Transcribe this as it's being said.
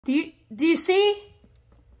Do you see?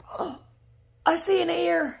 Oh, I see an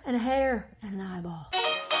ear and a hair and an eyeball.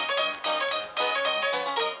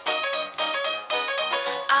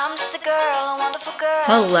 I'm just a girl, a wonderful girl.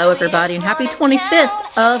 Hello everybody and happy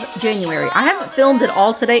 25th of January. I haven't filmed at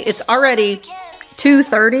all today. It's already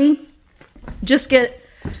 2:30. Just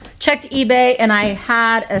checked eBay and I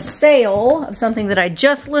had a sale of something that I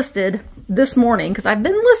just listed this morning because I've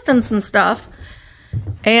been listing some stuff.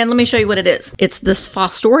 And let me show you what it is. It's this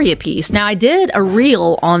Fostoria piece. Now I did a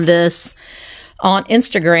reel on this on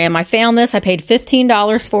Instagram. I found this. I paid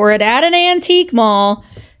 $15 for it at an antique mall.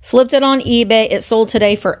 Flipped it on eBay. It sold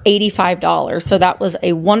today for $85. So that was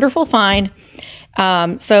a wonderful find.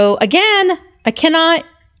 So again, I cannot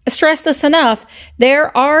stress this enough.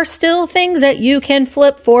 There are still things that you can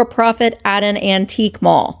flip for profit at an antique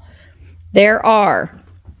mall. There are.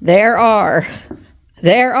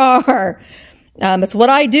 It's what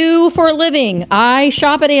I do for a living. I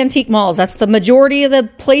shop at antique malls. That's the majority of the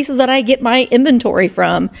places that I get my inventory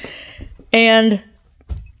from. And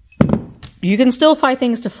you can still find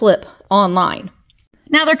things to flip online.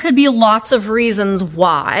 Now, there could be lots of reasons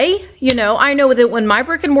why. You know, I know that when my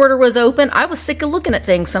brick and mortar was open, I was sick of looking at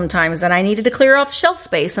things sometimes and I needed to clear off shelf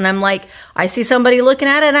space. And I'm like, I see somebody looking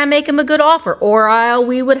at it and I make them a good offer. Or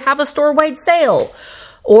we would have a store-wide sale.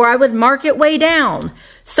 Or I would mark it way down.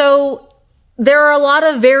 So there are a lot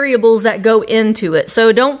of variables that go into it.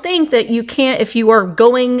 So don't think that you can't, if you are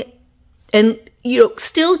going and, you know,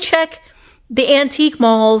 still check the antique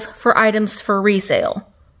malls for items for resale.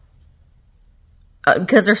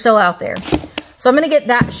 Because they're still out there. So I'm going to get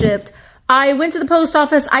that shipped. I went to the post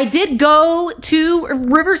office. I did go to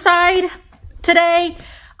Riverside today.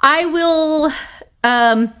 I'm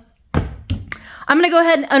going to go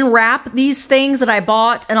ahead and unwrap these things that I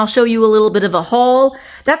bought and I'll show you a little bit of a haul.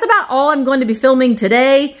 That's about all I'm going to be filming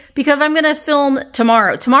today because I'm going to film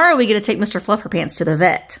tomorrow. Tomorrow we get to take Mr. Flufferpants to the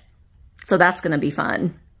vet. So that's going to be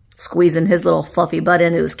fun. Squeezing his little fluffy butt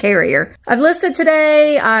into his carrier. I've listed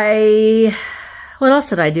today. What else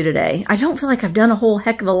did I do today? I don't feel like I've done a whole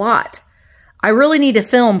heck of a lot. I really need to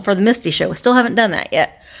film for the Misty show. I still haven't done that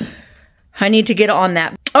yet. I need to get on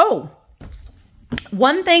that. Oh!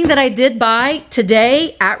 One thing that I did buy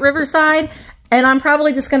today at Riverside, and I'm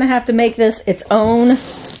probably just going to have to make this its own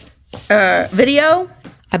video.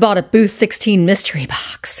 I bought a Booth 16 mystery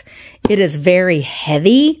box. It is very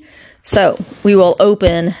heavy, so we will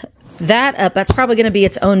open that up. That's probably going to be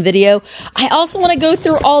its own video. I also want to go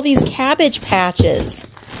through all these cabbage patches.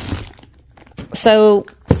 So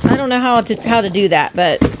I don't know how to do that,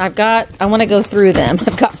 but I want to go through them.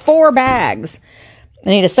 I've got 4 bags. I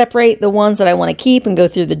need to separate the ones that I want to keep and go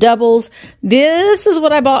through the doubles. This is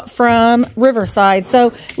what I bought from Riverside.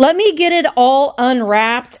 So let me get it all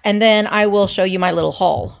unwrapped and then I will show you my little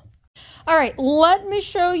haul. All right, let me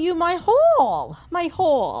show you my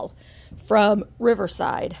haul from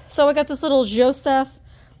Riverside. So I got this little Joseph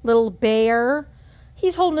little bear.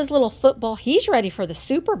 He's holding his little football. He's ready for the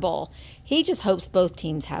Super Bowl. He just hopes both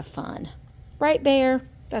teams have fun. Right, Bear?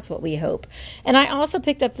 That's what we hope. And I also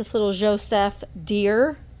picked up this little Joseph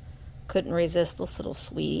deer. Couldn't resist this little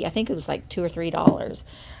sweetie. I think it was like $2 or $3.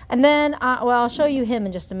 And then, well, I'll show you him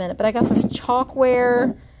in just a minute. But I got this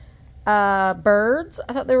chalkware birds.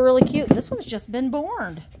 I thought they were really cute. This one's just been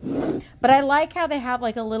born. But I like how they have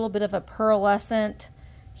like a little bit of a pearlescent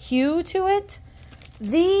hue to it.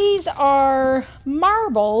 These are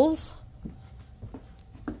marbles.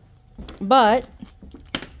 But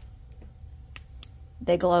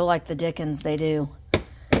they glow like the dickens, they do.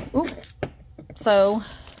 Oop. So,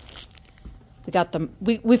 we got them.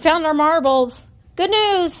 We found our marbles. Good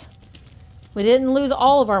news! We didn't lose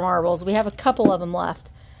all of our marbles. We have a couple of them left.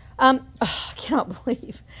 I cannot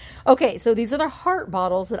believe. Okay, so these are the heart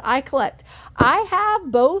bottles that I collect. I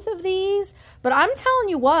have both of these, but I'm telling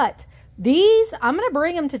you what. These, I'm going to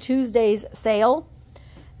bring them to Tuesday's sale.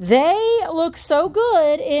 They look so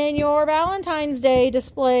good in your Valentine's Day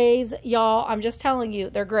displays, y'all. I'm just telling you,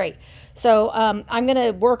 they're great. So I'm going to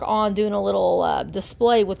work on doing a little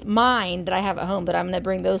display with mine that I have at home, but I'm going to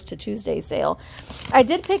bring those to Tuesday's sale. I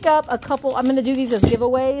did pick up a couple. I'm going to do these as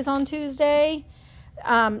giveaways on Tuesday.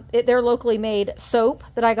 They're locally made soap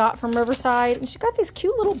that I got from Riverside. And she got these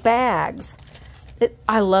cute little bags.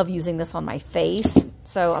 I love using this on my face.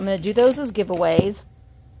 So I'm going to do those as giveaways.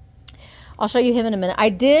 I'll show you him in a minute. I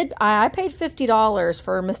paid $50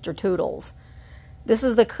 for Mr. Toodles. This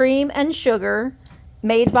is the cream and sugar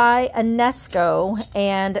made by Anesco,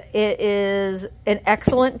 and it is in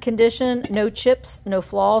excellent condition. No chips, no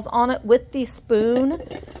flaws on it with the spoon.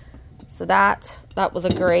 So that was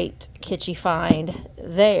a great kitschy find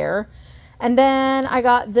there. And then I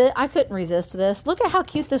got the, I couldn't resist this. Look at how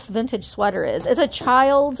cute this vintage sweater is. It's a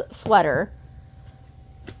child's sweater.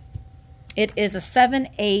 It is a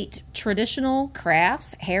 7/8 traditional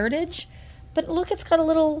crafts heritage, but look, it's got a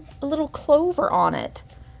little clover on it.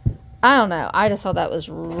 I don't know. I just thought that was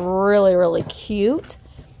really, really cute.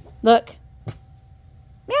 Look.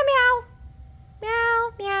 Meow, meow.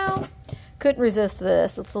 Meow, meow. Couldn't resist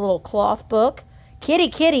this. It's a little cloth book. Kitty,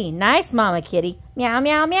 kitty. Nice mama kitty. Meow,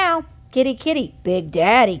 meow, meow. Kitty, kitty. Big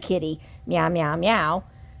daddy kitty. Meow, meow, meow.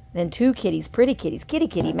 Then 2 kitties. Pretty kitties. Kitty,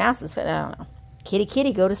 kitty. Mouse is fit. I don't know. Kitty,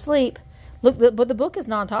 kitty. Go to sleep. Look, but the book is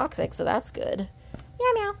non-toxic, so that's good.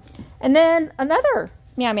 Meow, meow. And then another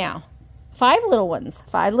meow, meow. 5 little ones.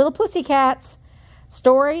 5 little pussycats.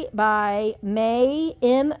 Story by May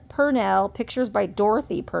M. Purnell. Pictures by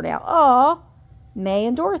Dorothy Purnell. Aw, May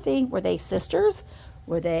and Dorothy. Were they sisters?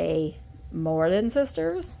 Were they more than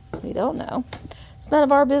sisters? We don't know. It's none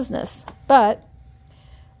of our business. But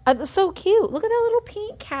it's so cute. Look at that little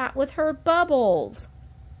pink cat with her bubbles.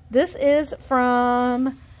 This is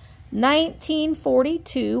from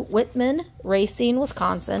 1942, Whitman Racine,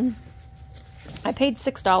 Wisconsin. I paid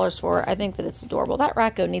 $6 for it. I think that it's adorable. That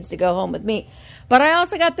raccoon needs to go home with me. But I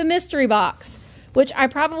also got the mystery box, which I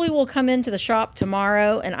probably will come into the shop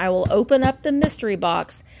tomorrow and I will open up the mystery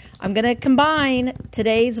box. I'm going to combine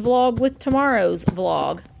today's vlog with tomorrow's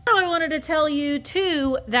vlog. I wanted to tell you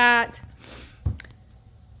too that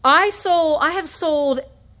I have sold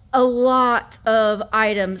a lot of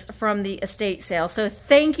items from the estate sale. So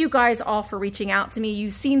thank you guys all for reaching out to me.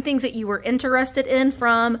 You've seen things that you were interested in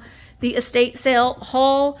from the estate sale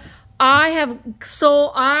haul. I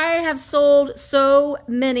have sold so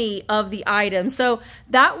many of the items. So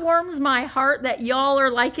that warms my heart that y'all are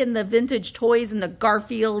liking the vintage toys and the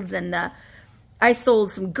Garfields and I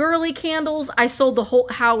sold some girly candles. I sold the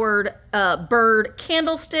Holt Howard bird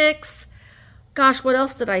candlesticks. Gosh, what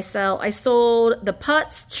else did I sell? I sold the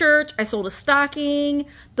Putz Church. I sold a stocking.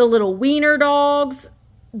 The little wiener dogs.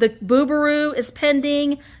 The Boobaroo is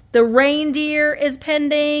pending. The reindeer is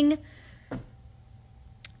pending.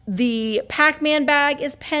 The Pac-Man bag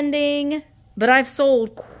is pending. But I've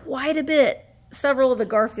sold quite a bit. Several of the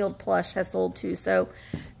Garfield plush has sold too. So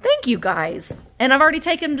thank you guys. And I've already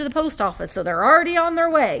taken them to the post office. So they're already on their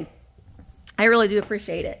way. I really do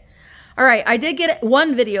appreciate it. All right, I did get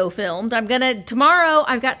one video filmed. Tomorrow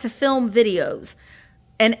I've got to film videos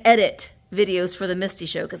and edit videos for the Misty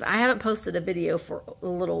Show because I haven't posted a video for a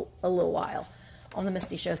little while on the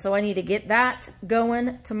Misty Show. So I need to get that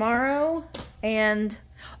going tomorrow. And,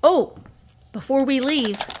 oh, before we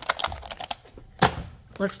leave,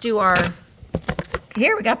 let's do our,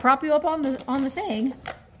 here, we got to prop you up on the thing.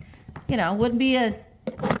 You know, wouldn't be a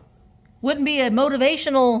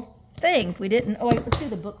motivational thing if we didn't. Oh, wait, let's do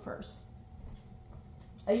the book first.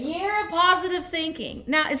 A Year of Positive Thinking.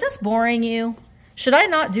 Now, is this boring you? Should I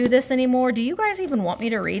not do this anymore? Do you guys even want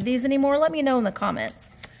me to read these anymore? Let me know in the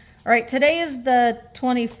comments. All right, today is the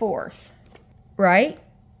 24th, right?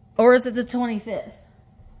 Or is it the 25th?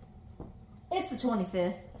 It's the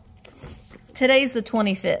 25th. Today's the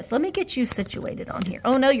 25th. Let me get you situated on here.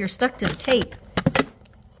 Oh, no, you're stuck to the tape.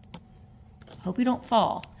 Hope you don't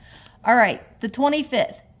fall. All right, the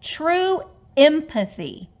 25th. True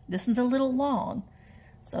empathy. This one's a little long,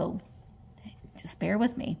 so just bear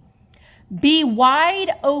with me. Be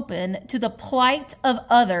wide open to the plight of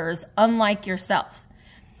others, unlike yourself.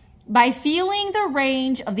 By feeling the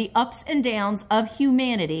range of the ups and downs of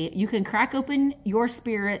humanity, you can crack open your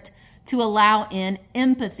spirit to allow in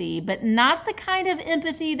empathy, but not the kind of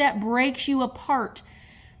empathy that breaks you apart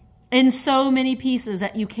in so many pieces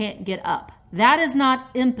that you can't get up. That is not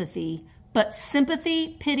empathy, but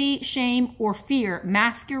sympathy, pity, shame, or fear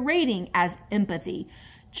masquerading as empathy.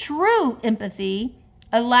 True empathy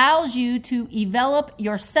allows you to envelop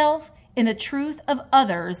yourself in the truth of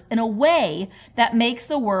others in a way that makes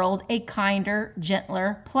the world a kinder,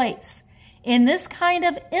 gentler place. In this kind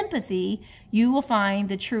of empathy, you will find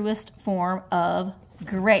the truest form of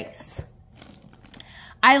grace.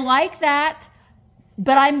 I like that,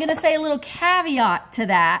 but I'm going to say a little caveat to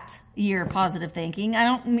that. Year of positive thinking. I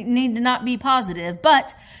don't need to not be positive,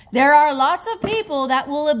 but there are lots of people that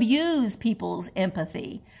will abuse people's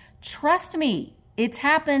empathy. Trust me, it's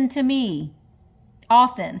happened to me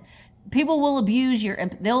often. People will abuse your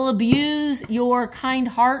empathy. They'll abuse your kind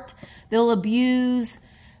heart. They'll abuse,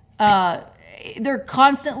 they're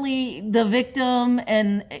constantly the victim,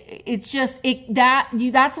 and it's just,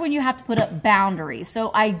 that's when you have to put up boundaries.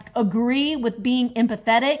 So I agree with being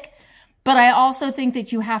empathetic, but I also think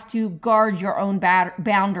that you have to guard your own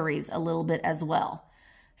boundaries a little bit as well.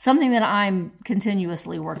 Something that I'm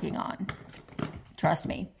continuously working on. Trust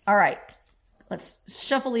me. All right. Let's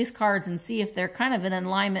shuffle these cards and see if they're kind of in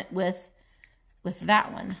alignment with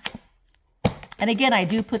that one. And again, I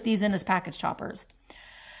do put these in as package choppers.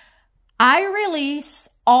 I release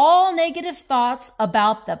all negative thoughts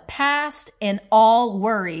about the past and all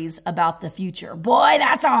worries about the future. Boy,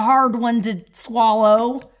 that's a hard one to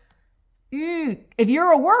swallow. If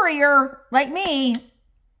you're a worrier like me,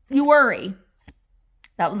 you worry.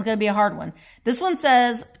 That one's going to be a hard one. This one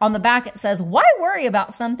says, on the back, it says, why worry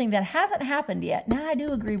about something that hasn't happened yet? Now, I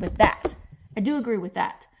do agree with that. I do agree with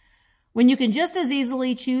that. When you can just as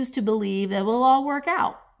easily choose to believe that it will all work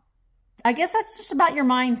out. I guess that's just about your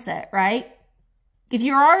mindset, right? If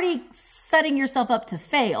you're already setting yourself up to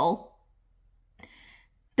fail,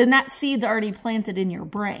 then that seed's already planted in your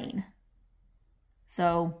brain.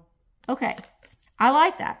 So, okay. I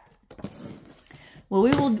like that. Well,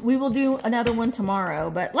 we will do another one tomorrow,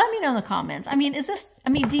 but let me know in the comments. I mean,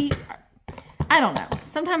 I don't know.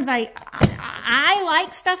 Sometimes I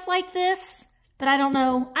like stuff like this, but I don't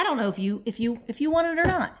know if you want it or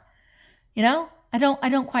not. You know? I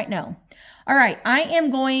don't quite know. All right, I am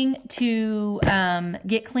going to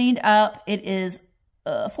get cleaned up. It is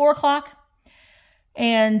 4 o'clock,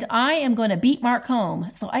 and I am going to beat Mark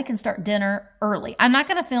home so I can start dinner early. I'm not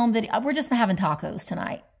going to film video. We're just having tacos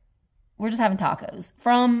tonight. We're just having tacos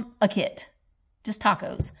from a kit. Just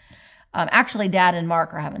tacos. Actually, Dad and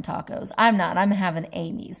Mark are having tacos. I'm not. I'm having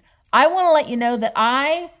Amy's. I want to let you know that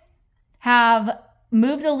I have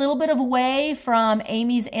moved a little bit of away from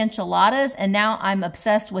Amy's enchiladas, and now I'm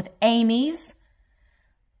obsessed with Amy's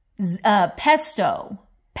pesto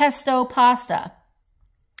pasta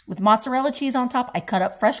with mozzarella cheese on top. I cut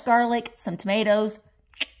up fresh garlic, some tomatoes.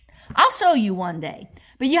 I'll show you one day,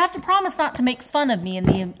 but you have to promise not to make fun of me and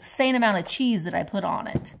the insane amount of cheese that I put on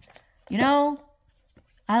it. You know,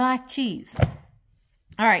 I like cheese.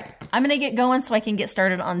 All right, I'm going to get going so I can get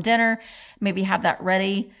started on dinner, maybe have that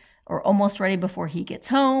ready or almost ready before he gets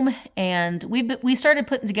home. And we started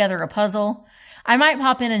putting together a puzzle. I might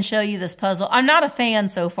pop in and show you this puzzle. I'm not a fan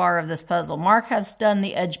so far of this puzzle. Mark has done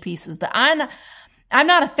the edge pieces, but I'm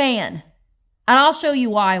not a fan. And I'll show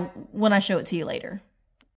you why when I show it to you later.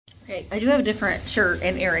 Okay, I do have a different shirt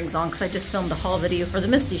and earrings on because I just filmed a haul video for the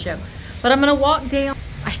Misty show. But I'm going to walk down.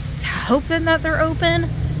 I'm hoping that they're open.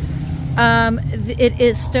 It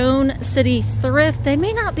is Stone City Thrift. They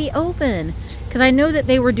may not be open because I know that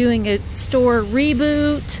they were doing a store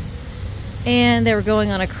reboot and they were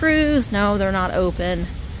going on a cruise. No, they're not open.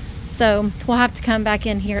 So we'll have to come back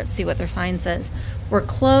in here and see what their sign says. We're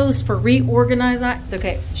closed for reorganize.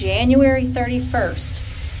 Okay, January 31st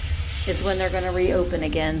is when they're going to reopen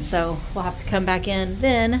again. So we'll have to come back in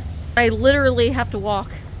then. I literally have to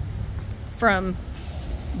walk from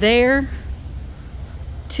there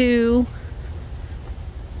to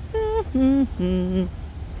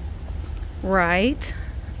right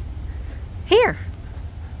here.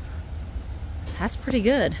 That's pretty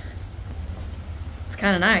good. It's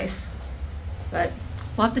kind of nice, but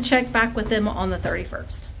we'll have to check back with them on the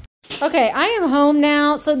 31st. Okay, I am home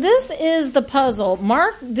now. So this is the puzzle.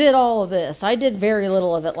 Mark did all of this. I did very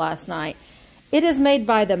little of it last night. It is made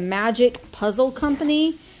by the Magic Puzzle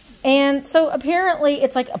Company. And so apparently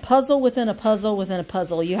it's like a puzzle within a puzzle within a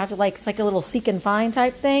puzzle. You have to it's like a little seek and find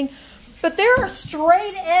type thing. But there are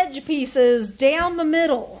straight edge pieces down the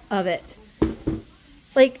middle of it.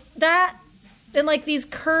 Like that, and like these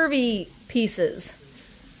curvy pieces.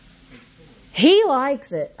 He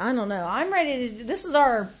likes it. I don't know. I'm ready to, this is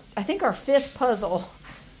I think our 5th puzzle.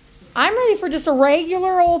 I'm ready for just a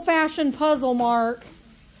regular old-fashioned puzzle, Mark,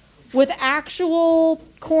 with actual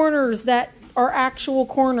corners that are actual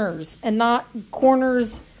corners and not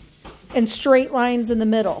corners and straight lines in the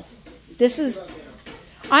middle.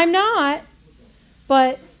 I'm not,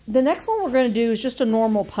 but the next one we're going to do is just a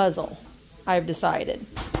normal puzzle, I've decided.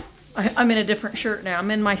 I'm in a different shirt now.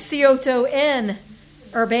 I'm in my Scioto N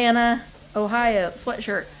Urbana, Ohio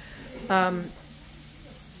sweatshirt.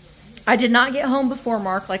 I did not get home before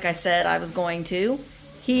Mark like I said I was going to.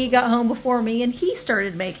 He got home before me and he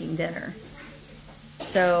started making dinner.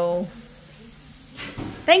 So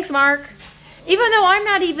thanks, Mark. Even though I'm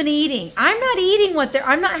not even eating. I'm not eating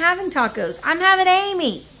I'm not having tacos. I'm having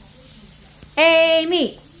Amy. I'm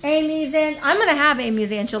going to have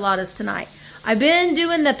Amy's enchiladas tonight. I've been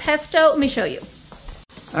doing the pesto. Let me show you.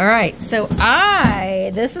 All right. So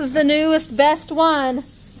this is the newest, best one.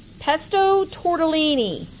 Pesto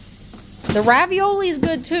tortellini. The ravioli is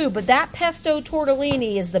good too, but that pesto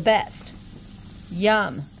tortellini is the best.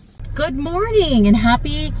 Yum. Good morning and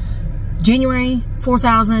happy January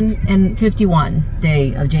 4051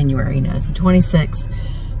 day of January. No, it's the 26th.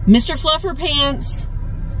 Mr. Fluffer Pants.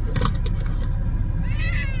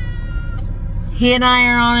 He and I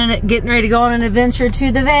are on it, getting ready to go on an adventure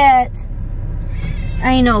to the vet.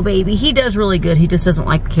 I know, baby. He does really good. He just doesn't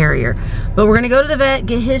like the carrier. But we're going to go to the vet,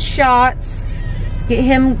 get his shots, get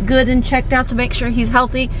him good and checked out to make sure he's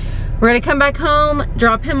healthy. We're going to come back home,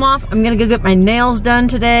 drop him off. I'm going to go get my nails done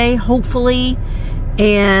today, hopefully.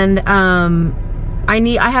 And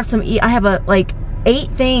I have like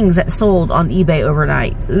 8 things that sold on eBay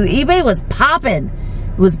overnight. eBay was popping.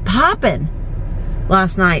 It was popping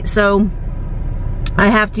last night. So I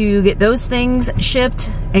have to get those things shipped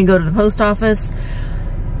and go to the post office.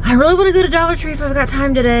 I really want to go to Dollar Tree if I've got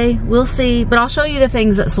time today. We'll see. But I'll show you the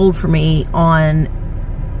things that sold for me on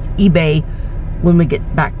eBay when we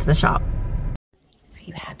get back to the shop. Are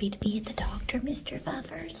you happy to be at the doctor, Mr.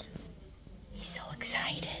 Fuffers? He's so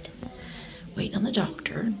excited. Waiting on the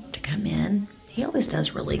doctor to come in. He always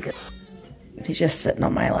does really good. He's just sitting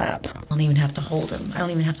on my lap. I don't even have to hold him. I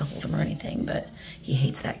don't even have to hold him or anything, but he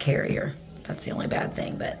hates that carrier. That's the only bad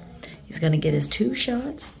thing, but he's gonna get his 2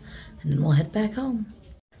 shots and then we'll head back home.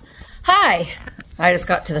 Hi, I just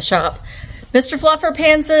got to the shop. Mr. Fluffer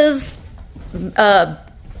Pants's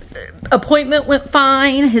appointment went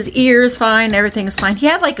fine. His ear's fine, everything's fine. He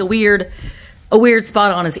had like a weird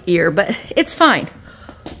spot on his ear, but it's fine.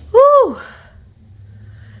 Woo!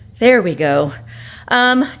 There we go.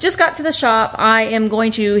 Just got to the shop. I am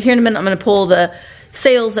going to, here in a minute, I'm going to pull the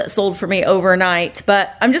sales that sold for me overnight,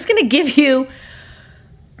 but I'm just going to give you,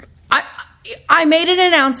 I made an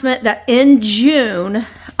announcement that in June,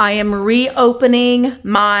 I am reopening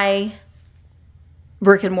my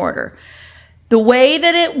brick and mortar. The way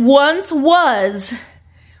that it once was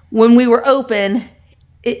when we were open,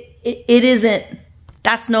 it isn't,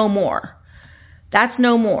 that's no more. That's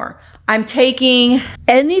no more. I'm taking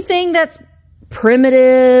anything that's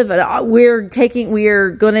primitive. We're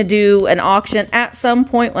going to do an auction at some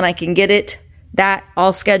point when I can get it that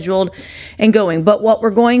all scheduled and going. But what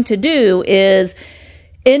we're going to do is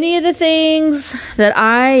any of the things that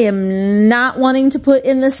I am not wanting to put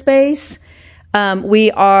in the space,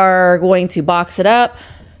 we are going to box it up.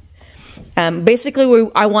 Basically,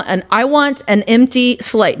 I want an empty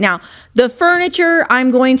slate. Now, the furniture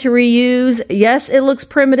I'm going to reuse. Yes, it looks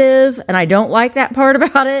primitive, and I don't like that part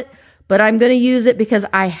about it, but I'm going to use it because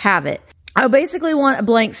I have it. I basically want a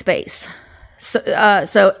blank space.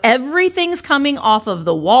 So everything's coming off of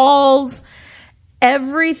the walls.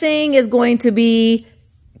 Everything is going to be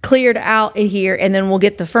cleared out in here, and then we'll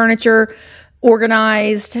get the furniture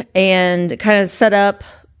organized and kind of set up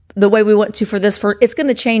the way we want to for this. It's going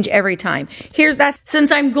to change every time. Here's that.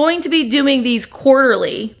 Since I'm going to be doing these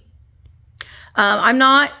quarterly, I'm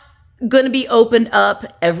not going to be opened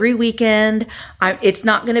up every weekend. I'm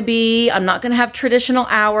not going to have traditional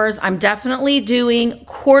hours. I'm definitely doing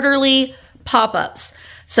quarterly pop-ups.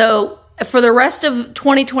 So for the rest of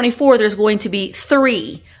 2024, there's going to be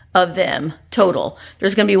 3 of them total.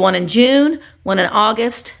 There's going to be one in June, one in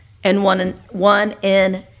August, and one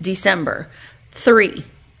in December. 3.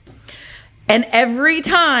 And every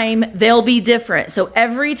time they'll be different. So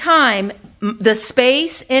every time the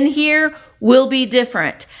space in here will be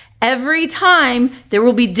different. Every time there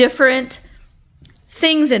will be different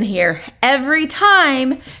things in here. Every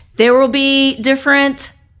time there will be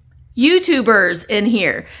different YouTubers in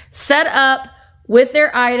here set up with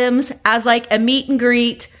their items as like a meet and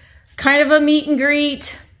greet, kind of a meet and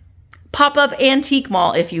greet, pop-up antique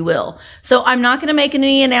mall, if you will. So I'm not going to make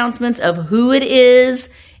any announcements of who it is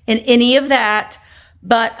and any of that.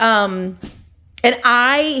 But,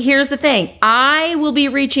 here's the thing. I will be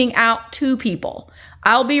reaching out to people.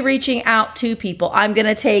 I'll be reaching out to people. I'm going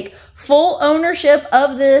to take full ownership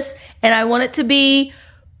of this, and I want it to be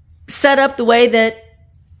set up the way that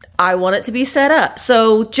I want it to be set up.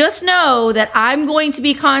 So just know that I'm going to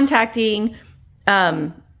be contacting,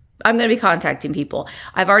 people.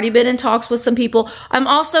 I've already been in talks with some people. I'm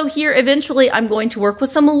also here, eventually, I'm going to work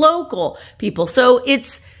with some local people. So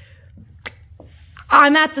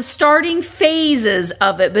I'm at the starting phases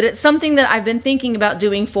of it, but it's something that I've been thinking about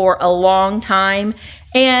doing for a long time.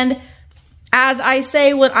 And as I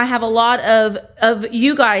say, when I have a lot of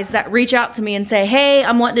you guys that reach out to me and say, hey,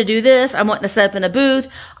 I'm wanting to do this. I'm wanting to set up in a booth.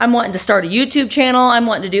 I'm wanting to start a YouTube channel. I'm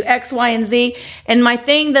wanting to do X, Y, and Z. And my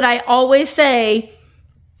thing that I always say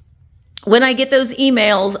when I get those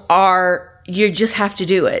emails are, you just have to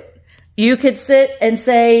do it. You could sit and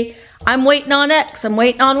say, I'm waiting on X, I'm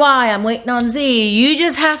waiting on Y, I'm waiting on Z. You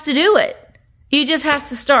just have to do it. You just have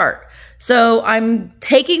to start. So I'm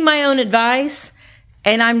taking my own advice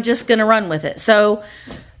and I'm just going to run with it. So,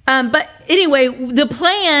 but anyway, the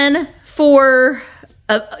plan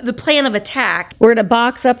of attack, we're going to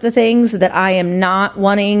box up the things that I am not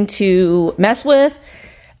wanting to mess with.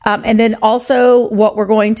 And then also what we're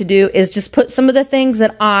going to do is just put some of the things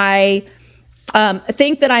that I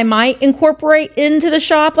think that I might incorporate into the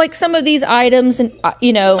shop, like some of these items, and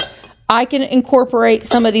you know, I can incorporate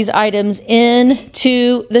some of these items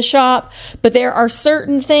into the shop, but there are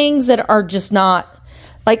certain things that are just not,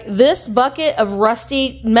 like this bucket of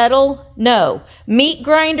rusty metal, no. Meat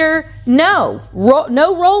grinder, no.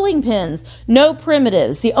 No rolling pins, no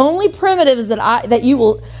primitives. The only primitives that you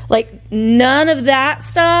will, like, none of that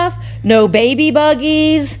stuff, no baby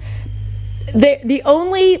buggies.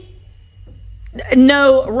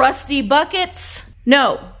 No rusty buckets,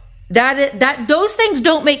 no. Those things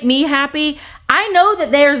don't make me happy. I know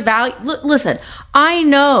that there's value. Listen, I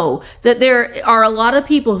know that there are a lot of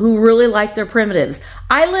people who really like their primitives.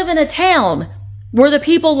 I live in a town where the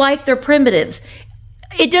people like their primitives.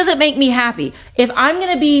 It doesn't make me happy. If I'm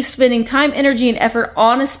going to be spending time, energy, and effort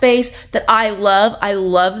on a space that I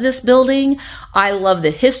love this building. I love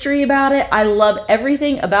the history about it. I love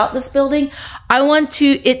everything about this building. I want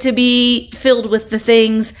it to be filled with the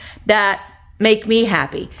things that make me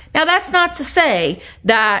happy. Now, that's not to say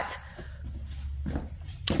that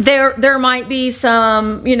there might be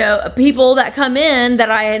some, you know, people that come in that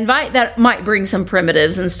I invite that might bring some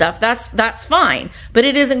primitives and stuff. That's fine. But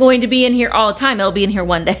it isn't going to be in here all the time. It'll be in here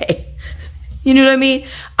one day. You know what I mean?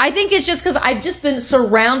 I think it's just because I've just been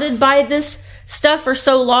surrounded by this stuff for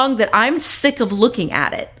so long that I'm sick of looking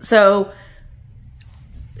at it. So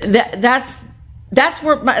that's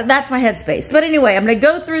my headspace. But anyway, I'm going to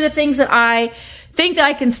go through the things that I think that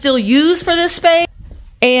I can still use for this space.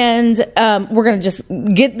 And we're going to just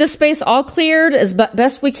get this space all cleared as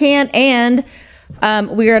best we can. And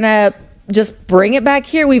we're going to just bring it back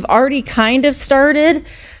here. We've already kind of started.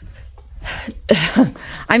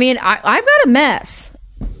 I mean, I've got a mess.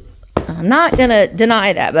 I'm not going to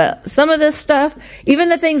deny that. But some of this stuff, even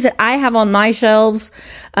the things that I have on my shelves,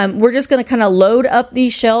 we're just going to kind of load up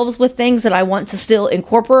these shelves with things that I want to still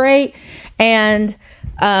incorporate. And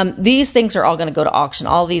these things are all going to go to auction.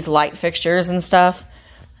 All these light fixtures and stuff.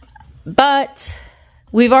 But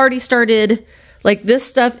we've already started, like this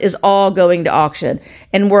stuff is all going to auction.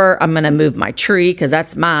 And I'm going to move my tree because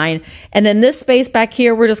that's mine. And then this space back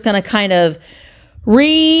here, we're just going to kind of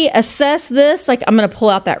reassess this. Like I'm going to pull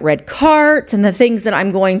out that red cart and the things that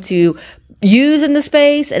I'm going to use in the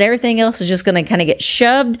space, and everything else is just going to kind of get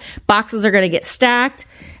shoved. Boxes are going to get stacked.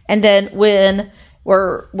 And then when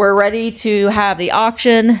we're ready to have the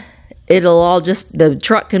auction, it'll all just, the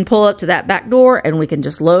truck can pull up to that back door and we can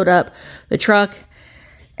just load up the truck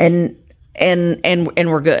and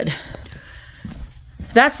we're good.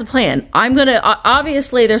 That's the plan. I'm going to,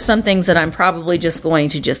 obviously there's some things that I'm probably just going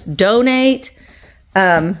to just donate.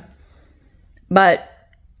 But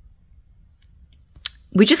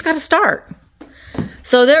we just got to start.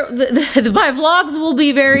 So my vlogs will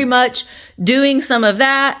be very much doing some of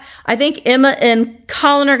that. I think Emma and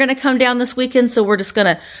Colin are going to come down this weekend. So we're just going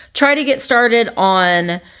to try to get started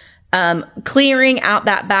on clearing out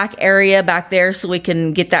that back area back there so we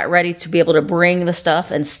can get that ready to be able to bring the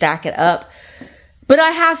stuff and stack it up. But I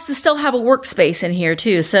have to still have a workspace in here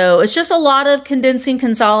too. So it's just a lot of condensing,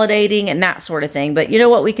 consolidating, and that sort of thing. But you know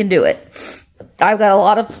what? We can do it. I've got a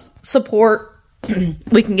lot of support.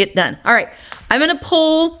 We can get done. All right. I'm going to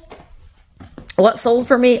pull what sold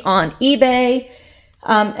for me on eBay.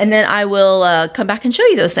 And then I will come back and show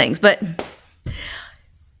you those things. But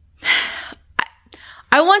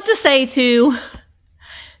I want to say too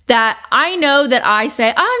that I know that I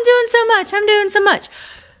say, I'm doing so much. I'm doing so much.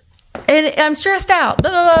 And I'm stressed out.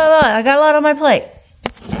 Blah, blah, blah, blah. I got a lot on my plate.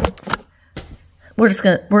 We're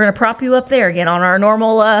gonna prop you up there again on our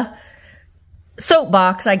normal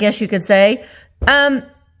soapbox, I guess you could say.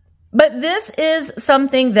 But this is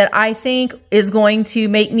something that I think is going to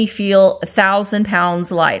make me feel 1,000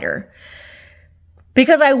 pounds lighter.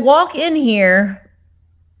 Because I walk in here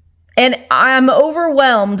and I'm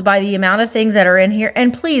overwhelmed by the amount of things that are in here.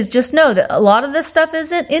 And please just know that a lot of this stuff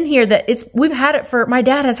isn't in here that my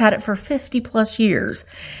dad has had it for 50 plus years.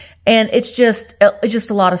 And it's just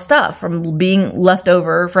a lot of stuff from being left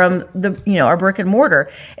over from our brick and mortar.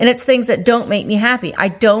 And it's things that don't make me happy. I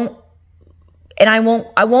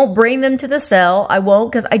won't bring them to the sale. I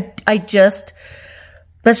won't, because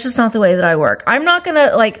that's just not the way that I work. I'm not going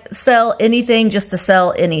to sell anything just to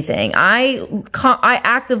sell anything. I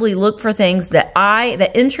actively look for things that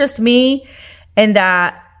interest me and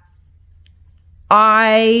that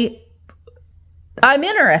I'm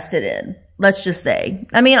interested in. Let's just say.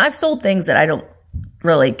 I mean, I've sold things that I don't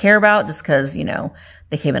really care about just because,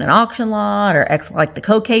 they came in an auction lot or like the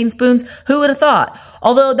cocaine spoons. Who would have thought?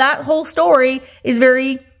 Although that whole story is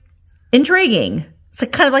very intriguing. It's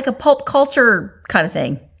kind of like a pulp culture kind of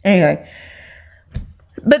thing. Anyway.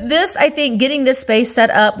 But this, I think, getting this space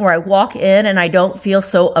set up where I walk in and I don't feel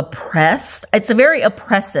so oppressed. It's very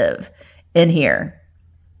oppressive in here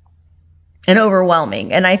and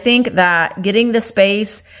overwhelming. And I think that getting the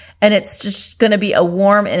space, and it's just going to be a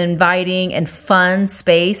warm and inviting and fun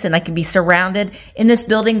space, and I can be surrounded in this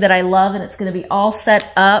building that I love, and it's going to be all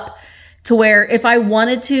set up to where if I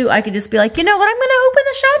wanted to, I could just be like, you know what, I'm going to open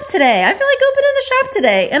the shop today. I feel like opening the shop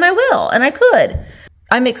today, and I will, and I could.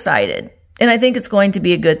 I'm excited. And I think it's going to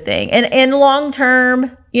be a good thing. And long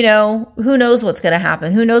term, you know, who knows what's going to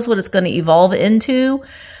happen? Who knows what it's going to evolve into?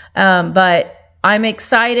 But I'm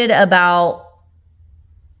excited about,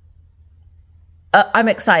 I'm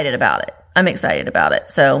excited about it. I'm excited about it.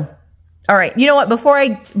 So, all right. You know what? Before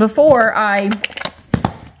I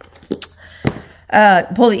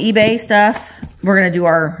pull the eBay stuff, we're going to do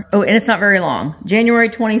our, oh, and it's not very long. January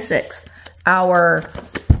 26th, our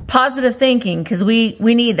positive thinking, because we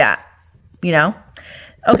need that. You know?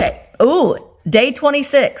 Okay. Ooh, day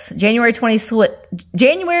 26, January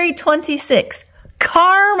 26,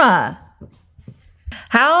 karma.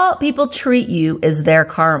 How people treat you is their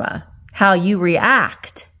karma. How you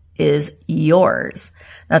react is yours.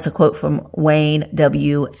 That's a quote from Wayne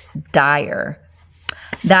W. Dyer.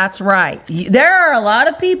 That's right. There are a lot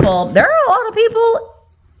of people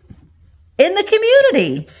in the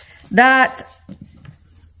community that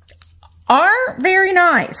aren't very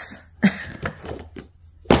nice.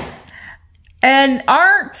 And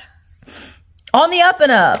aren't on the up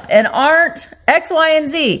and up, and aren't X, Y,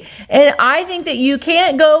 and Z. And I think that you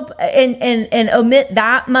can't go and omit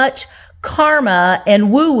that much karma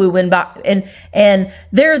and woo-woo and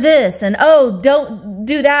they're this, and oh, don't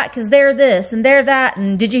do that because they're this and they're that,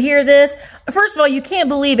 and did you hear this? First of all, you can't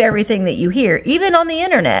believe everything that you hear, even on the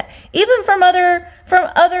internet, even from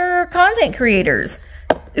other content creators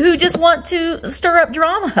who just want to stir up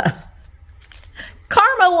drama.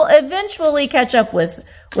 Karma will eventually catch up with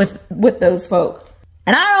those folk.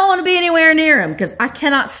 And I don't want to be anywhere near them because I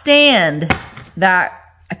cannot stand that.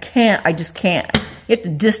 I just can't. You have to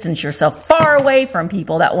distance yourself far away from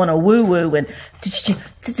people that want to woo-woo and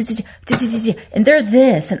they're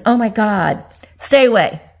this and oh my God. Stay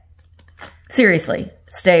away. Seriously,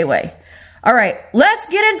 stay away. All right, let's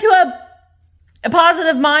get into a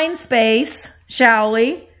positive mind space, shall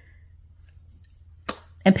we?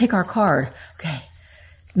 And pick our card. Okay.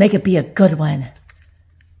 Make it be a good one.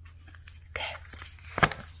 Okay.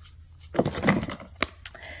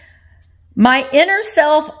 My inner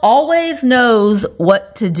self always knows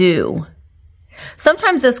what to do.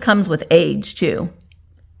 Sometimes this comes with age too.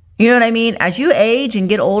 You know what I mean? As you age and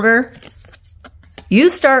get older, you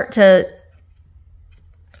start to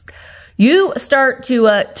know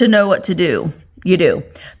what to do. You do.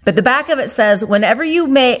 But the back of it says, whenever you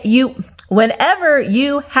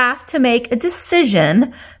have to make a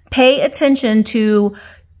decision, pay attention to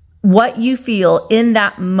what you feel in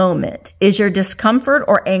that moment. Is your discomfort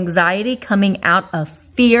or anxiety coming out of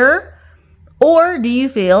fear? Or do you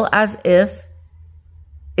feel as if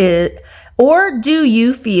is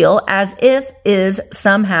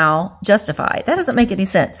somehow justified? That doesn't make any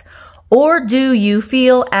sense. Or do you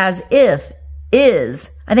feel as if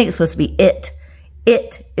I think it's supposed to be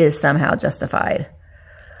it is somehow justified.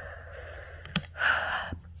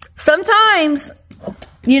 Sometimes,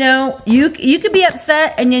 you know, you could be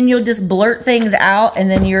upset and then you'll just blurt things out,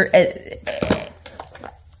 and then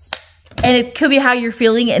and it could be how you're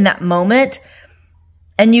feeling in that moment,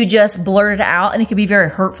 and you just blurt it out, and it could be very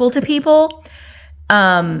hurtful to people.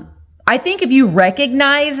 I think if you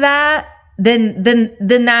recognize that, then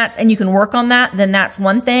that's, and you can work on that, then that's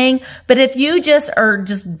one thing. But if you just are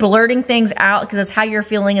just blurting things out because it's how you're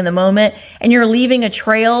feeling in the moment, and you're leaving a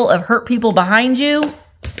trail of hurt people behind you,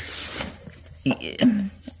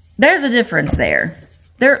 there's a difference there.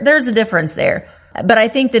 There's a difference there. But I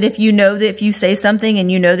think that if you know that if you say something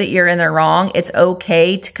and you know that you're in the wrong, it's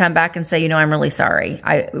okay to come back and say, you know, I'm really sorry.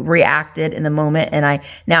 I reacted in the moment, and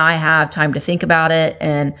now I have time to think about it,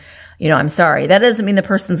 and, you know, I'm sorry. That doesn't mean the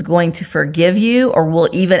person's going to forgive you or will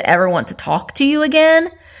even ever want to talk to you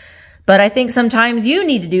again. But I think sometimes you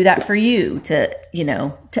need to do that for you to, you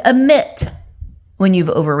know, to admit when you've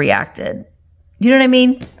overreacted. You know what I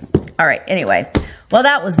mean? All right. Anyway, well,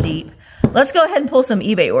 that was deep. Let's go ahead and pull some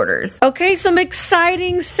eBay orders. Okay, some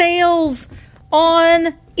exciting sales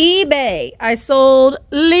on eBay. I sold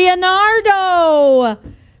Leonardo.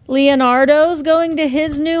 Leonardo's going to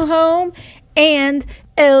his new home, and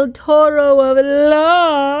El Toro of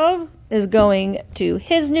Love is going to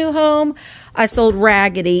his new home. I sold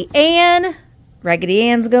Raggedy Ann. Raggedy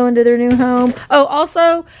Ann's going to their new home. Oh,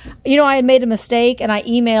 also, you know, I had made a mistake and I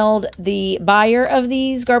emailed the buyer of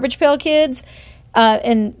these Garbage Pail Kids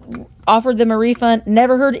and offered them a refund.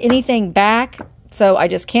 Never heard anything back. So I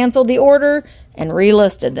just canceled the order and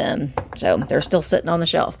relisted them. So they're still sitting on the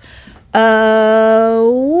shelf.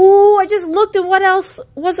 I just looked at what else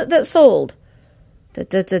was it that sold.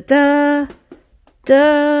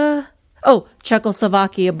 Oh,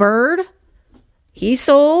 Czechoslovakia Bird. He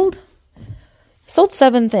sold. Sold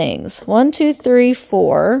 7 things. 1, 2, 3,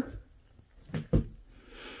 4.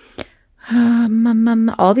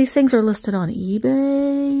 All these things are listed on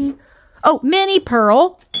eBay. Oh, Mini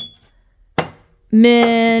Pearl.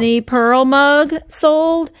 Mini Pearl mug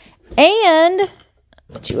sold. And,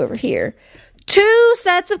 put you over here, 2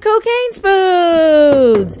 sets of cocaine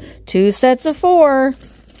spoons. 2 sets of 4.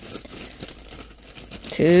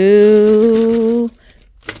 2.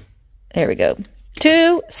 There we go.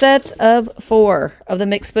 2 sets of 4 of the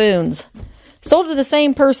mixed spoons. Sold to the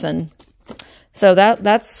same person. So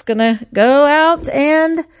that's gonna go out,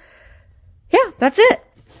 and yeah, that's it.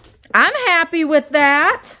 I'm happy with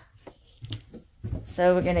that.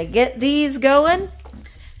 So we're gonna get these going.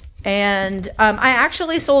 And I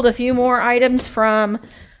actually sold a few more items from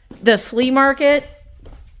the flea market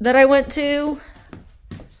that I went to.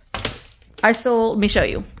 I sold, let me show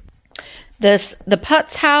you. The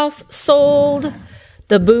Putz House sold.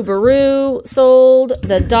 The Boobaroo sold.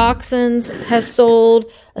 The Dachshunds has sold.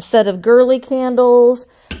 A set of girly candles.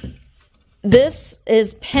 This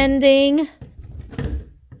is pending.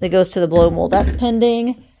 That goes to the blow mold. That's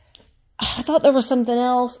pending. I thought there was something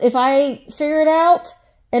else. If I figure it out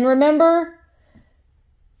and remember,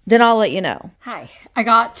 then I'll let you know. Hi. I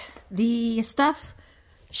got the stuff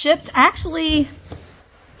shipped. Actually,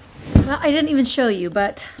 well, I didn't even show you,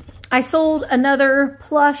 but I sold another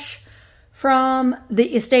plush from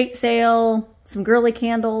the estate sale, some girly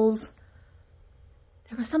candles.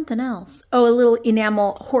 There was something else. Oh, a little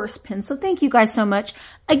enamel horse pin. So thank you guys so much.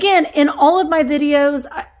 Again, in all of my videos,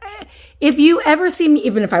 if you ever see me,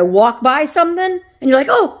 even if I walk by something and you're like,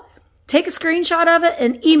 oh, take a screenshot of it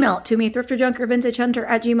and email it to me,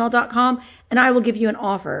 thrifterjunkervintagehunter@gmail.com, and I will give you an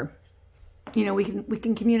offer. You know, we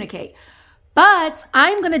can communicate. But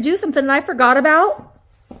I'm going to do something that I forgot about.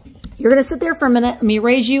 You're going to sit there for a minute. Let me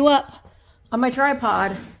raise you up on my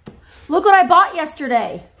tripod. Look what I bought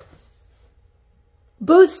yesterday.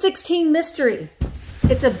 Booth 16 Mystery.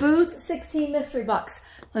 It's a Booth 16 Mystery box.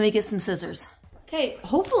 Let me get some scissors. Okay,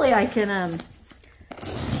 hopefully I can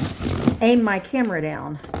aim my camera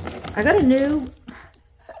down. I got a new,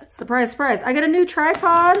 surprise, surprise. I got a new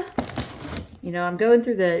tripod. You know, I'm going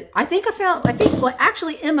through well,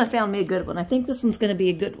 actually Emma found me a good one. I think this one's going to be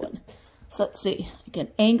a good one. So let's see. I can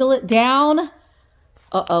angle it down.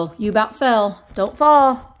 Uh-oh, you about fell. Don't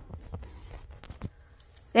fall.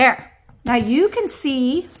 There. Now you can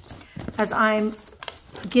see as I'm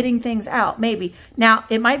getting things out, maybe. Now,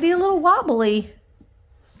 it might be a little wobbly.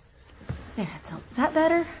 There, is that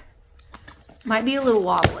better? Might be a little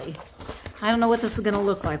wobbly. I don't know what this is going to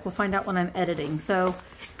look like. We'll find out when I'm editing. So,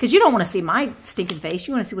 because you don't want to see my stinking face.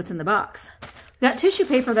 You want to see what's in the box. That tissue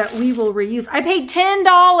paper that we will reuse. I paid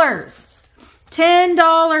 $10.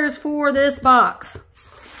 $10 for this box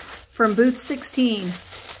from Booth 16.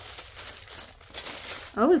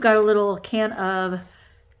 Oh, we've got a little can of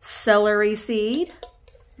celery seed.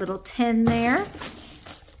 Little tin there.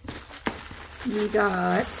 We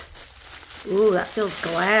got, ooh, that feels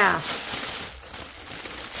glass.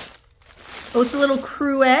 Oh, it's a little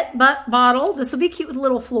cruet bottle. This will be cute with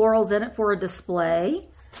little florals in it for a display.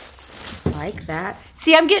 Like that.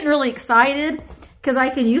 See, I'm getting really excited because I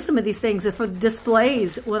can use some of these things for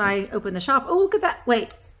displays when I open the shop. Oh, look at that.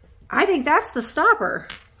 Wait, I think that's the stopper.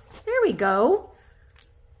 There we go.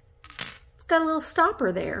 It's got a little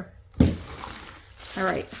stopper there. All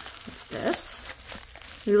right, what's this?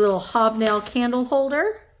 Your little hobnail candle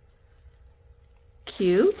holder.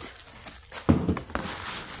 Cute.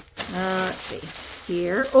 Let's see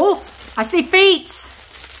here. Oh, I see feet.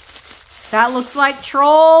 That looks like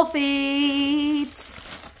troll feet.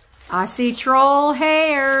 I see troll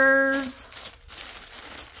hairs.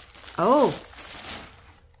 Oh.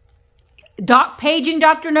 Paging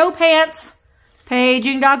Dr. No Pants.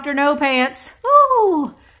 Paging Dr. No Pants.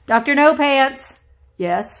 Ooh, Dr. No Pants.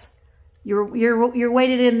 Yes. You're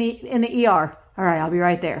waited in the ER. All right, I'll be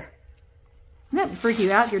right there. Doesn't that freak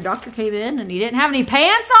you out? Your doctor came in and he didn't have any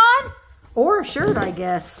pants on? Or a shirt, I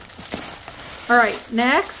guess. All right,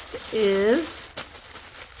 next is,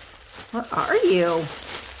 what are you?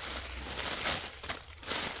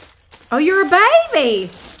 Oh, you're a baby.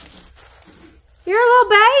 You're a little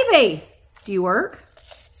baby. Do you work?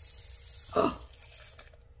 Oh,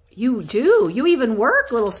 You do. You even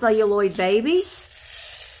work, little celluloid baby.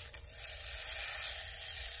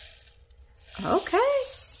 Okay.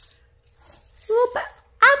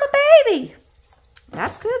 I'm a baby.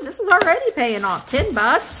 That's good. This is already paying off.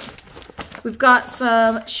 $10. We've got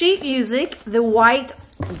some sheet music. The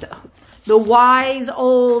wise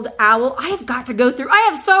old owl. I have got to go through. I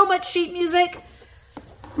have so much sheet music.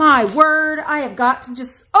 My word. I have got to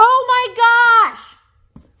just, oh my gosh.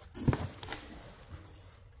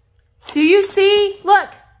 Do you see? Look.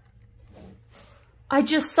 I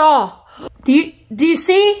just saw. Do you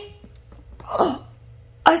see? Oh,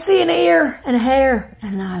 I see an ear and a hair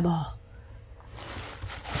and an eyeball.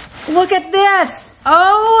 Look at this.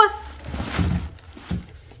 Oh.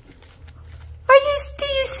 Do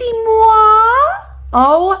you see moi?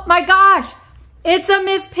 Oh my gosh. It's a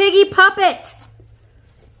Miss Piggy puppet.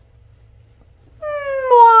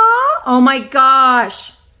 Moi. Oh my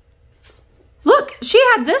gosh. Look, she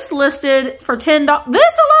had this listed for $10.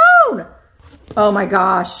 This alone. Oh my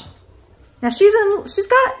gosh. Now she's in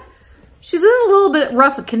a little bit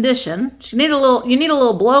rough a condition. You need a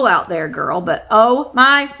little blowout there, girl, but oh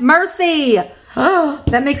my mercy. Oh,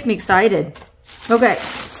 that makes me excited. Okay.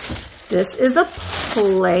 This is a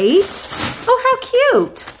plate. Oh, how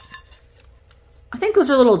cute. I think those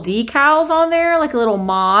are little decals on there, like a little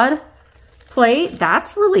mod plate.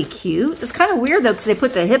 That's really cute. It's kind of weird though, because they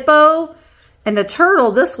put the hippo and the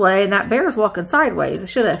turtle this way and that bear's walking sideways. I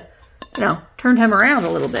should have, turned him around a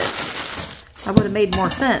little bit. That would have made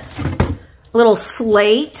more sense. A little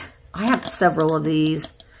slate. I have several of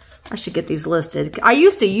these. I should get these listed. I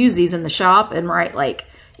used to use these in the shop and write like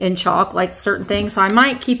in chalk, like certain things. So I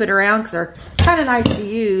might keep it around because they're kind of nice to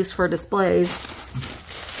use for displays.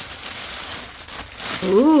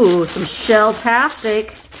 Ooh, some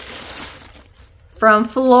Shell-tastic from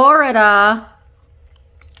Florida.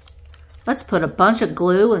 Let's put a bunch of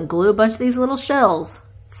glue and glue a bunch of these little shells.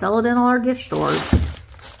 Sell it in all our gift stores.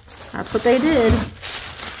 That's what they did.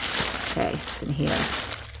 Okay, it's in here.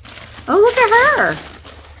 Oh, look at her.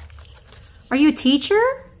 Are you a teacher?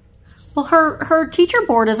 Well, her teacher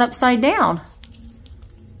board is upside down.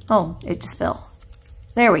 Oh, it just fell.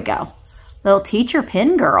 There we go. Little teacher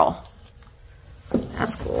pin girl.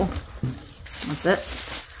 That's cool. What's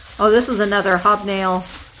this? Oh, this is another hobnail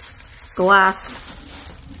glass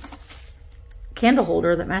candle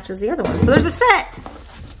holder that matches the other one. So there's a set.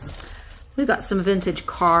 We've got some vintage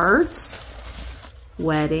cards.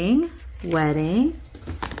 Wedding.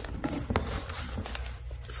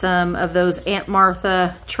 Some of those Aunt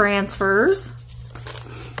Martha transfers.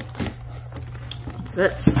 What's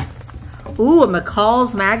this? Ooh, a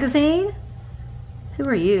McCall's magazine. Who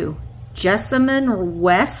are you? Jessamine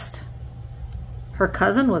West. Her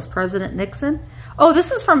cousin was President Nixon. Oh,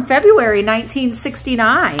 this is from February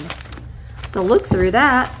 1969. To look through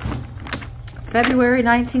that. February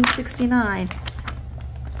 1969.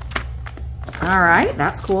 All right,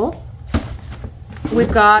 that's cool.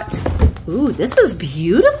 We've got, ooh, this is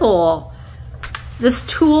beautiful. This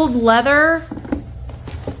tooled leather.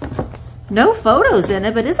 No photos in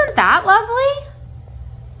it, but isn't that lovely?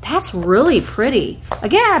 That's really pretty.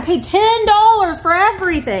 Again, I paid $10 for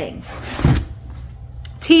everything.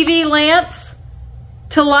 TV lamps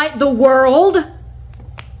to light the world.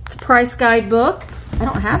 It's a price guide book. I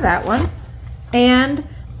don't have that one. And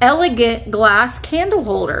elegant glass candle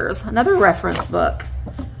holders. Another reference book.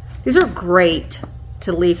 These are great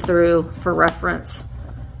to leaf through for reference.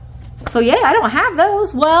 So yeah, I don't have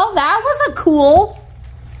those. Well, that was a cool.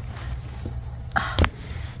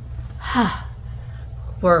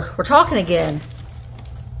 We're talking again.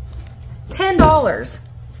 $10.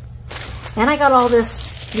 And I got all this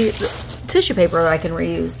tissue paper that I can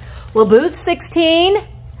reuse. Well, booth 16,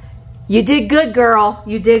 you did good, girl.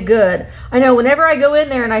 You did good. I know whenever I go in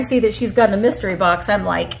there and I see that she's got a mystery box, I'm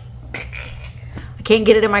like, I can't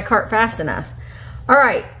get it in my cart fast enough. All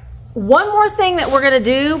right, one more thing that we're gonna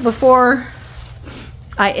do before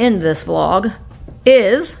I end this vlog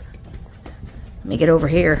is, let me get over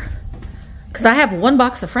here, because I have one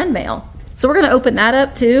box of friend mail. So we're gonna open that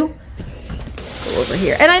up too. Go over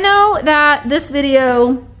here. And I know that this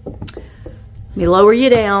video, let me lower you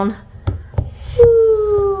down.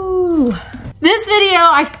 Woo. This video,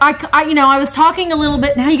 I was talking a little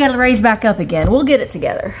bit. Now you got to raise back up again. We'll get it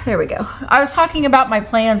together. There we go. I was talking about my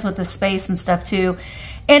plans with the space and stuff too.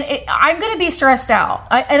 And I'm going to be stressed out.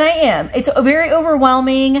 And I am. It's very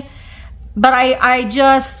overwhelming. But I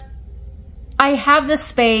have this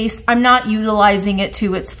space. I'm not utilizing it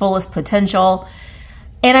to its fullest potential.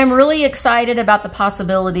 And I'm really excited about the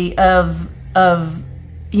possibility of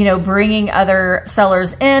bringing other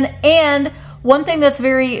sellers in. And one thing that's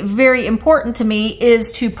very, very important to me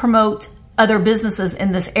is to promote other businesses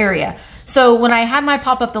in this area. So when I had my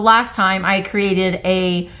pop-up the last time, I created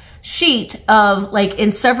a sheet of, like,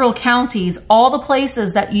 in several counties, all the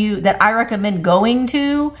places that I recommend going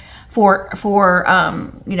to for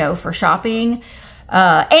you know, for shopping.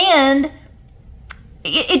 And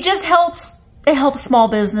it just helps. It helps small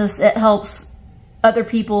business. It helps other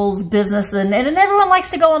people's business, and everyone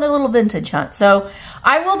likes to go on a little vintage hunt. So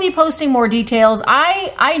I will be posting more details.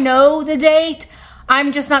 I know the date.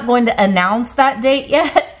 I'm just not going to announce that date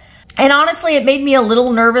yet. And honestly, it made me a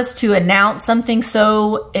little nervous to announce something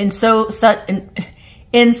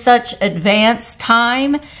in such advanced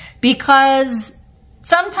time, because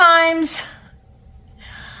sometimes,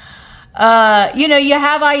 you know, you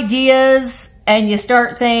have ideas and you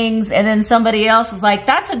start things, and then somebody else is like,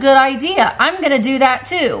 that's a good idea, I'm going to do that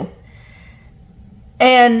too.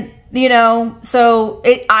 And, you know, so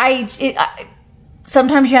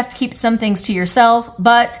sometimes you have to keep some things to yourself,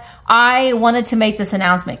 but I wanted to make this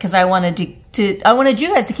announcement because I wanted I wanted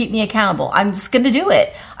you guys to keep me accountable. I'm just going to do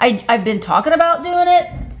it. I've been talking about doing it,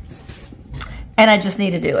 and I just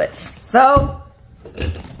need to do it. So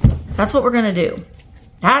that's what we're going to do.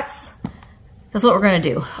 That's what we're going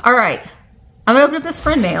to do. All right. I'm going to open up this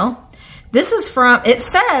friend mail. This is from, it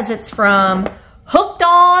says it's from Hooked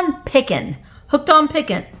on Pickin'. Hooked on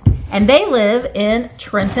Pickin'. And they live in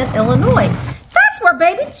Trenton, Illinois. That's where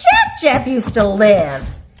baby Jeff used to live.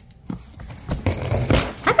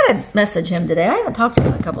 I got to message him today. I haven't talked to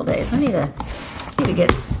him in a couple days. I need to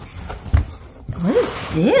get, what is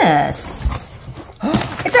this?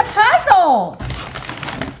 It's a puzzle.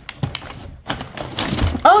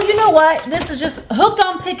 Oh, you know what? This is just Hooked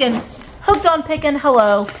on Pickin'. Hooked on Pickin',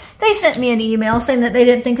 hello. They sent me an email saying that they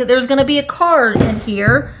didn't think that there was going to be a card in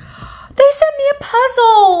here. They sent me a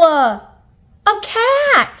puzzle of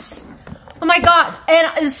cats. Oh my God.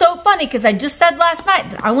 And it's so funny because I just said last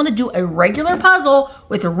night that I want to do a regular puzzle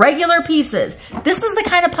with regular pieces. This is the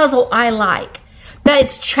kind of puzzle I like. That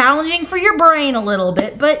it's challenging for your brain a little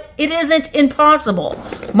bit, but it isn't impossible.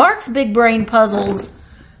 Mark's big brain puzzles,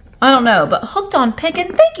 I don't know, but Hooked on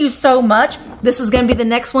Pickin', thank you so much. This is going to be the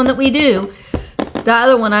next one that we do. The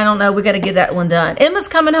other one, I don't know. We got to get that one done. Emma's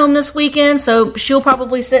coming home this weekend, so she'll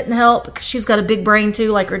probably sit and help because she's got a big brain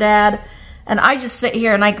too, like her dad. And I just sit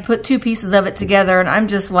here and I can put two pieces of it together, and I'm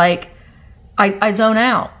just like, I zone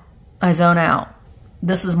out. I zone out.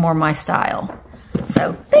 This is more my style.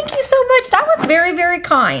 So thank you so much. That was very, very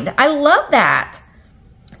kind. I love that.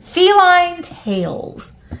 Feline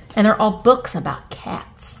Tales. And they're all books about cats.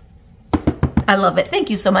 I love it. Thank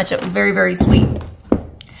you so much. It was very, very sweet.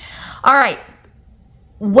 All right.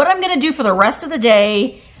 What I'm going to do for the rest of the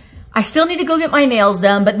day, I still need to go get my nails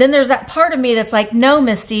done, but then there's that part of me that's like, no,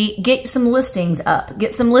 Misty, get some listings up.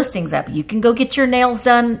 Get some listings up. You can go get your nails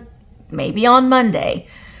done maybe on Monday.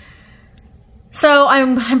 So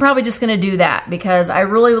I'm probably just going to do that because I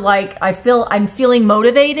really I'm feeling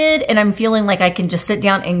motivated, and I'm feeling like I can just sit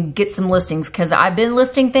down and get some listings because I've been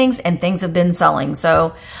listing things and things have been selling.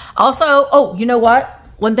 So also, oh, you know what?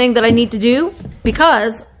 One thing that I need to do,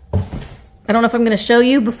 because I don't know if I'm going to show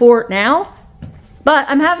you before now, but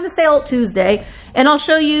I'm having a sale Tuesday, and I'll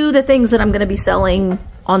show you the things that I'm going to be selling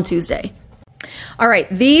on Tuesday. All right,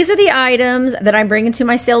 these are the items that I'm bringing to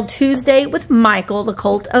my sale Tuesday with Michael, the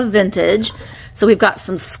Cult of Vintage. So we've got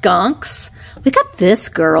some skunks. We got this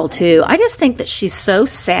girl too. I just think that she's so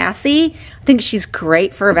sassy. I think she's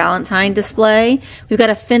great for a Valentine display. We've got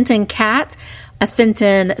a Fenton cat, a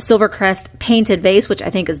Fenton Silvercrest painted vase, which I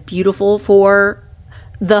think is beautiful for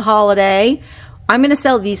the holiday. I'm going to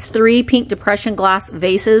sell these 3 pink depression glass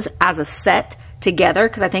vases as a set together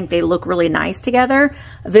because I think they look really nice together.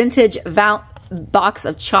 A vintage box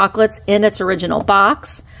of chocolates in its original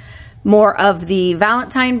box. More of the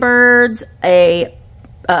Valentine birds, a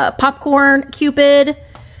popcorn Cupid.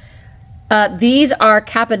 These are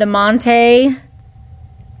Capodimonte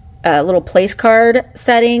little place card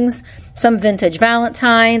settings. Some vintage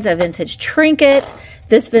Valentines, a vintage trinket,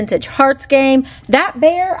 this vintage hearts game. That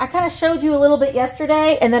bear, I kind of showed you a little bit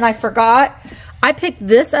yesterday, and then I forgot. I picked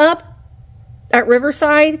this up at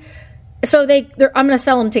Riverside. So I'm going to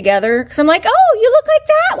sell them together because I'm like, oh, you look like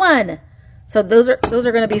that one. So those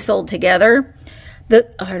are going to be sold together. I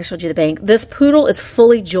already showed you the bank. This poodle is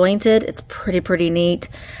fully jointed. It's pretty neat.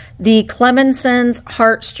 The Clemenson's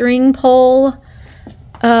heart string pull.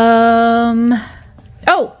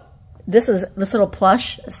 Oh, this little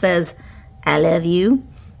plush says, I love you.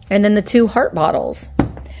 And then the 2 heart bottles.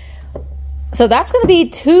 So that's going to be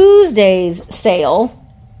Tuesday's sale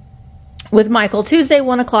with Michael. Tuesday,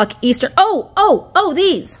 1 o'clock Eastern. Oh,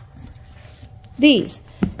 these.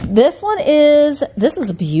 This is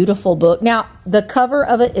a beautiful book. Now, the cover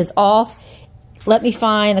of it is off. Let me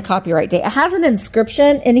find the copyright date. It has an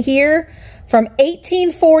inscription in here from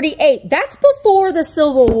 1848. That's before the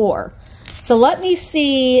Civil War. So let me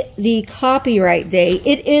see the copyright date.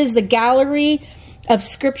 It is the Gallery of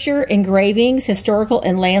Scripture Engravings, Historical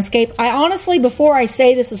and Landscape. I honestly, before I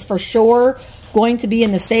say this is for sure going to be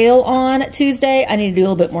in the sale on Tuesday, I need to do a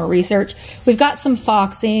little bit more research. We've got some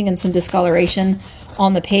foxing and some discoloration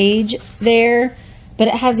on the page there, but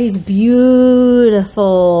it has these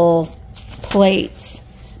beautiful plates.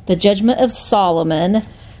 The Judgment of Solomon.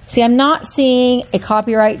 See, I'm not seeing a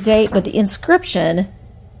copyright date, but the inscription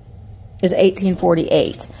is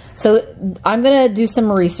 1848. So I'm going to do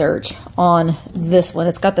some research on this one.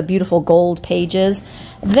 It's got the beautiful gold pages.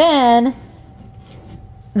 Then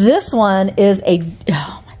this one is a,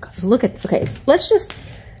 oh my God, look at, okay, let's just,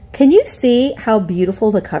 can you see how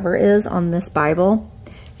beautiful the cover is on this Bible?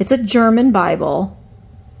 It's a German Bible.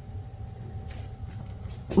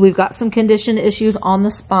 We've got some condition issues on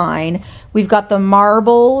the spine. We've got the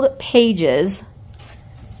marbled pages.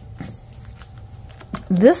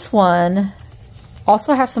 This one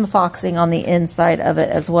also has some foxing on the inside of it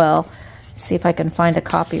as well. Let's see if I can find a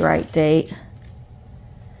copyright date.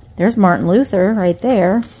 There's Martin Luther right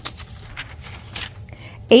there.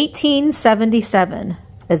 1877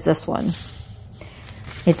 is this one.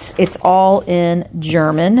 It's all in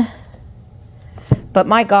German. But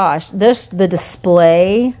my gosh, the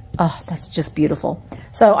display, oh, that's just beautiful.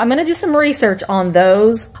 So I'm going to do some research on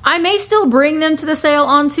those. I may still bring them to the sale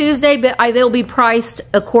on Tuesday, but they'll be priced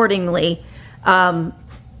accordingly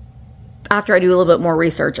after I do a little bit more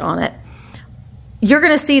research on it. You're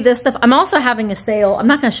going to see this stuff. I'm also having a sale. I'm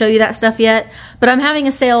not going to show you that stuff yet, but I'm having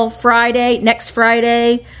a sale next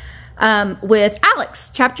Friday, with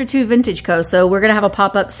Alex, Chapter 2 Vintage Co. So we're going to have a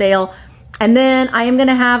pop-up sale. And then I am going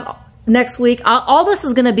to have next week, all this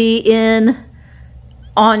is going to be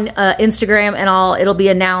on Instagram, and it'll be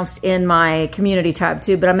announced in my community tab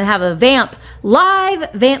too. But I'm going to have a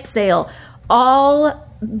live vamp sale. All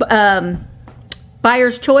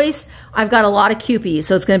buyer's choice. I've got a lot of Kewpies,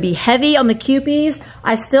 so it's going to be heavy on the Kewpies.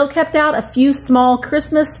 I still kept out a few small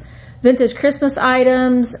vintage Christmas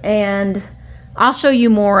items, and I'll show you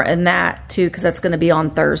more in that too, because that's going to be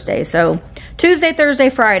on Thursday. So Tuesday, Thursday,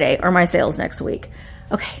 Friday are my sales next week.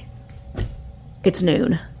 Okay, it's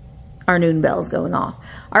noon. Our noon bell's going off.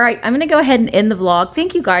 All right, I'm going to go ahead and end the vlog.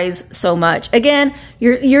 Thank you guys so much. Again,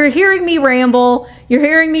 you're hearing me ramble. You're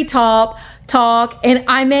hearing me talk, and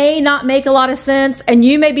I may not make a lot of sense, and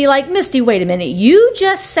you may be like, Misty, wait a minute. You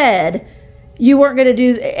just said you weren't going to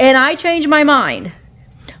do, and I changed my mind.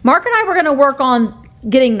 Mark and I were going to work on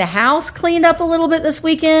getting the house cleaned up a little bit this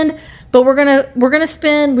weekend, but we've got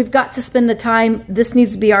to spend the time. This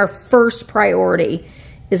needs to be our first priority,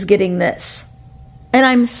 is getting this. And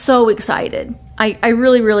I'm so excited. I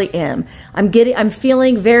really, really am. I'm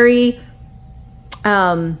feeling very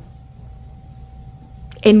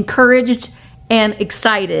encouraged and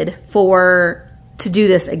excited to do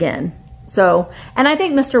this again. So, and I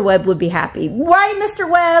think Mr. Webb would be happy. Right, Mr.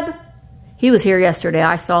 Webb? He was here yesterday.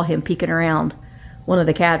 I saw him peeking around one of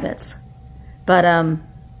the cabinets. But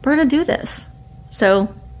we're going to do this.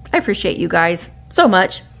 So I appreciate you guys so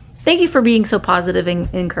much. Thank you for being so positive and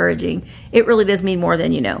encouraging. It really does mean more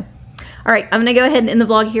than you know. All right, I'm going to go ahead and end the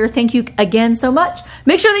vlog here. Thank you again so much.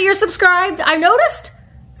 Make sure that you're subscribed. I noticed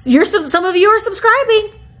some of you are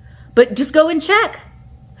subscribing, but just go and check.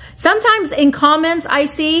 Sometimes in comments I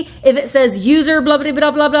see if it says user blah, blah,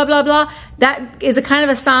 blah, blah, blah, blah, blah, that is a kind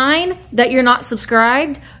of a sign that you're not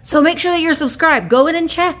subscribed. So make sure that you're subscribed. Go in and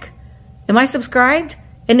check. Am I subscribed?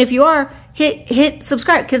 And if you are, hit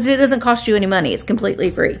subscribe, because it doesn't cost you any money. It's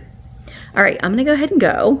completely free. All right, I'm going to go ahead and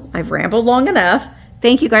go. I've rambled long enough.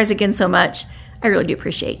 Thank you guys again so much. I really do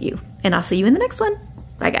appreciate you. And I'll see you in the next one.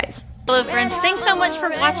 Bye, guys. Hello friends, thanks so much for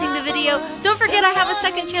watching the video. Don't forget I have a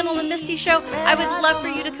second channel, The Misty Show. I would love for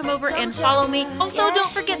you to come over and follow me. Also, don't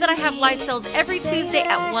forget that I have live sales every Tuesday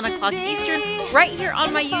at 1 o'clock Eastern right here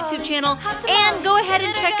on my YouTube channel. And go ahead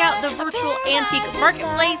and check out the virtual antique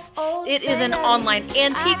marketplace. It is an online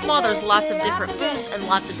antique mall. There's lots of different booths and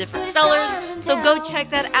lots of different sellers. So go check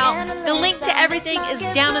that out. The link to everything is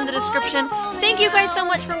down in the description. Thank you guys so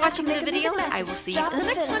much for watching the video. I will see you in the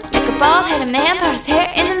next one. Like a bald-headed man, put his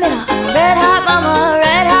hair in the middle. I'm a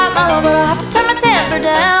red hot mama, but I have to turn my temper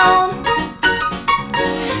down.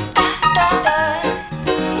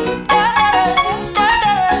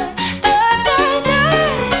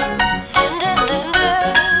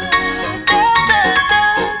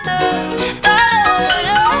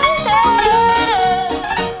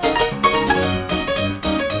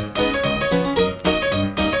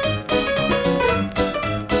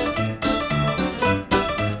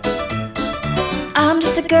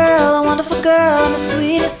 girl, a wonderful girl, I'm the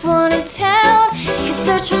sweetest one in town. You can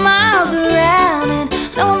search for miles around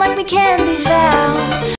and no one like me can be found.